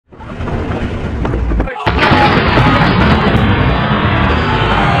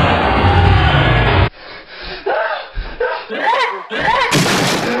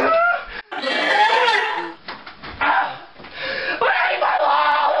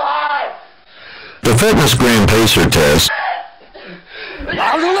The Fitness Gram Pacer test.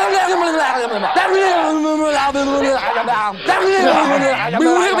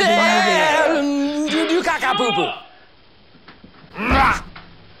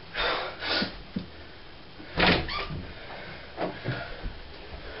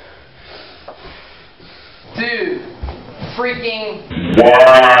 Dude, freaking.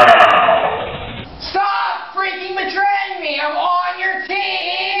 Wow! Stop freaking betraying me! I'm on your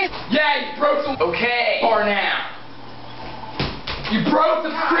team! Yeah, you broke the. Okay, bar now. You broke the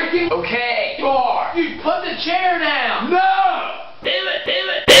freaking. Okay, bar. You put the chair down! No! Damn it, damn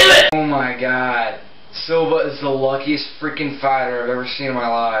it, damn it! Oh my god. Silva is the luckiest freaking fighter I've ever seen in my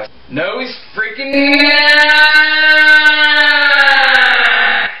life. No, he's freaking.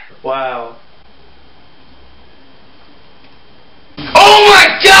 Wow. Oh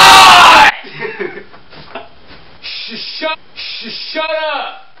my god! Shut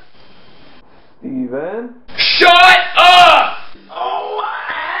up! Steven? Shut up! Oh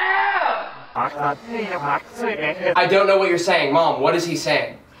wow! I don't know what you're saying. Mom, what is he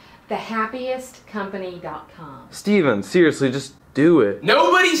saying? TheHappiestCompany.com. Steven, seriously, just do it.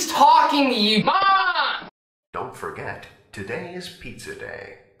 Nobody's talking to you. Mom! Don't forget, today is pizza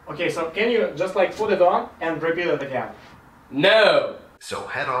day. Okay, so can you just like put it on and repeat it again? No. So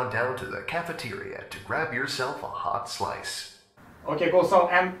head on down to the cafeteria to grab yourself a hot slice. Okay, cool. So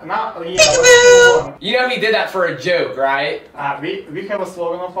and now yeah, You know he did that for a joke, right? we have a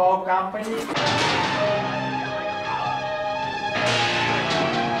slogan of our company.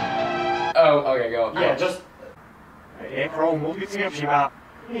 Oh, okay, go. Yeah, just.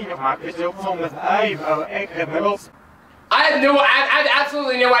 I have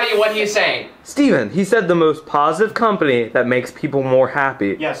absolutely no idea what he's saying. Steven, he said the most positive company that makes people more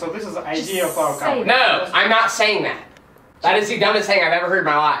happy. Yeah, so this is the idea of our company. No, I'm not saying that. That is the dumbest thing I've ever heard in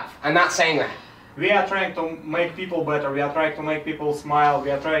my life. I'm not saying that. We are trying to make people better. We are trying to make people smile.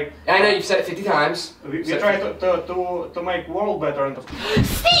 We are trying. I know you've said it 50 times. We try to make world better. And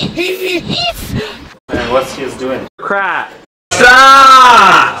what's he doing? Crap.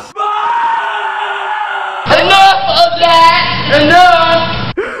 Stop! Enough of that!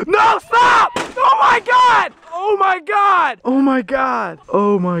 Enough! No, stop! Oh my god! Oh my god! Oh my god!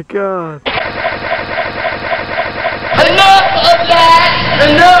 Oh my god! Enough of that!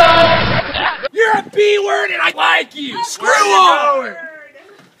 Enough! You're a B-word and I like you! Screw off!